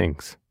great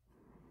things.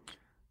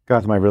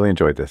 Gotham, I really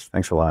enjoyed this.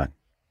 Thanks a lot.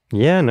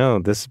 Yeah, no,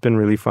 this has been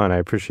really fun. I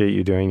appreciate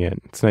you doing it.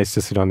 It's nice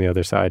to sit on the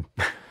other side.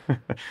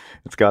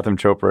 It's Gotham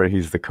Chopra.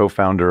 He's the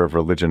co-founder of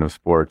Religion of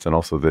Sports and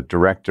also the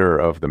director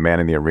of the Man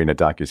in the Arena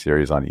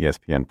docuseries on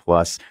ESPN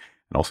Plus,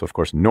 and also, of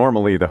course,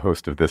 normally the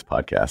host of this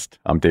podcast.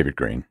 I'm David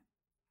Greene.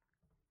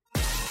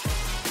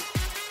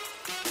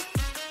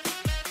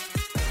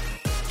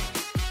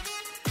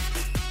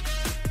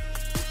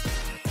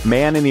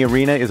 Man in the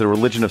Arena is a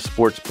Religion of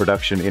Sports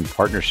production in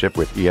partnership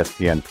with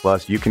ESPN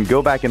Plus. You can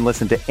go back and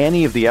listen to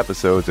any of the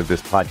episodes of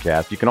this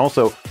podcast. You can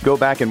also go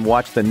back and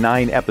watch the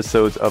 9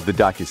 episodes of the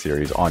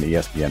docuseries on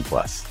ESPN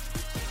Plus.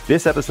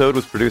 This episode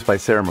was produced by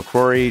Sarah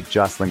McCrory,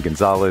 Jocelyn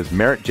Gonzalez,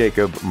 Merritt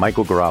Jacob,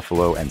 Michael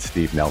Garofalo, and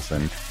Steve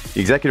Nelson.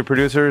 The executive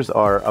producers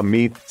are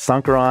Amit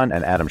Sankaran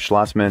and Adam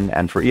Schlossman.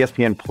 And for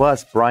ESPN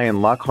Plus,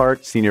 Brian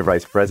Lockhart, Senior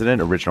Vice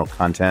President, Original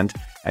Content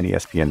and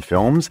ESPN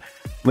Films.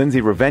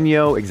 Lindsay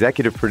Raveno,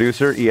 Executive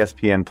Producer,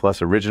 ESPN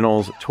Plus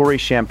Originals. Tori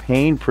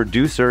Champagne,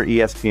 Producer,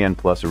 ESPN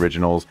Plus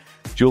Originals.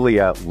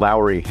 Julia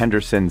Lowry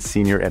Henderson,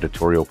 Senior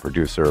Editorial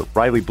Producer.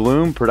 Riley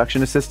Bloom,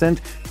 Production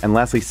Assistant. And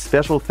lastly,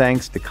 special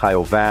thanks to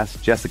Kyle Vass,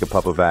 Jessica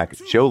Popovac,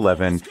 Joe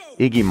Levin,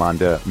 Iggy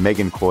Monda,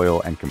 Megan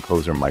Coyle, and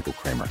composer Michael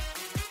Kramer.